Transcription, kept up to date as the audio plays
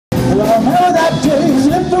remember that day as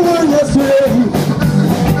if it were yesterday,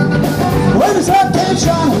 when the sun came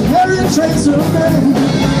shining, every trace of day.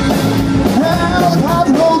 Now the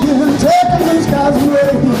clouds rolled in, taking blue skies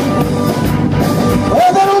away. Oh,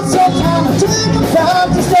 that old sometime I take them back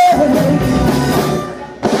to stay.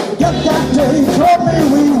 Yet that day told me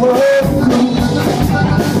we were cool.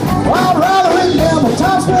 I'd rather remember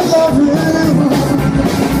times spent loving you.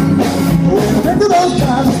 When I think of those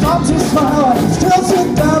times, I start to smile. I can still sit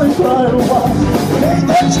down and cry a while. It ain't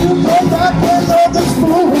that you come back when love is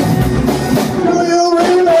full. Do you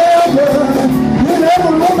remember?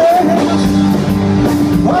 Remember romance?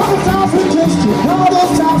 All the times we kissed you, all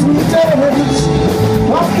those times we danced.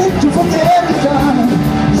 I think you forget every time.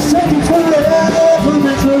 You said you forever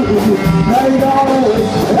be true. Now you're gone away,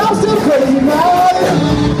 and I'm still crazy about you.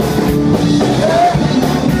 Yeah.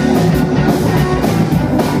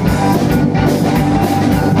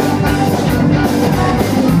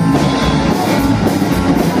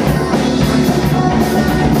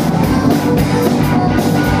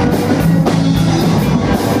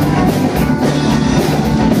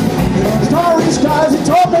 Skies, he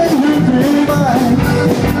told me you'd be mine.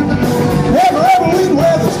 Ever we'd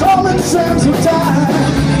weather storm and sands of time.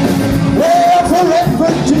 Well,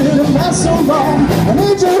 forever didn't last so long. I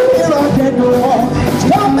need you here, I can't go on. So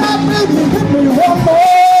come back, baby, and give me one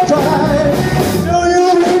more try. Do you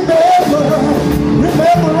remember?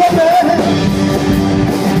 Remember romance?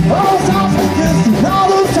 All those times we kissed and all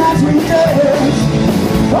those times we danced.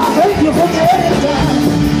 I think you forget it time.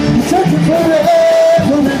 You took it forever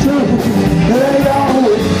to be true.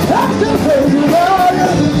 I'm still crazy about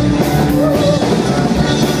you.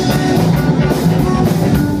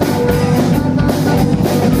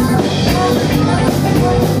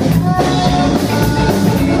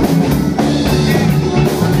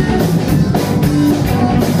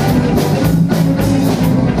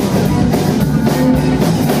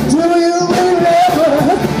 Do you remember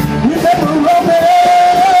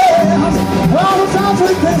romance? All the times we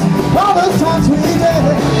kissed, all those times we did.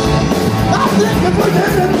 I think if we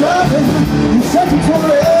didn't love it, you said it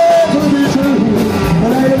forever be true.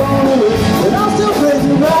 But I ain't gone away, and I'm still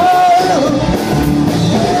crazy about you.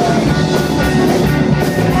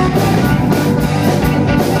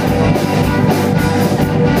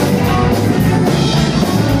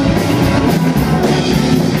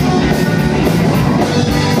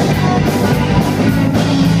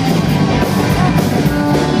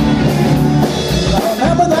 I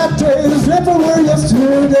remember that day as if it were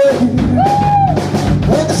yesterday.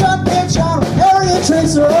 When the sun came shining, every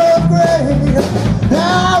trace of gray.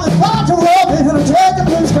 Now the clouds are rolling and I'm taking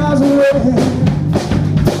blue skies away.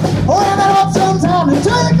 Oh, and I hope sometime to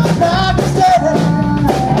take us back to stay.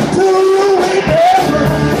 Do you remember?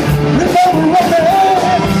 Remember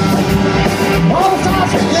romance? All the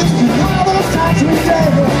times we kissed you, all those times we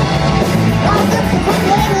danced.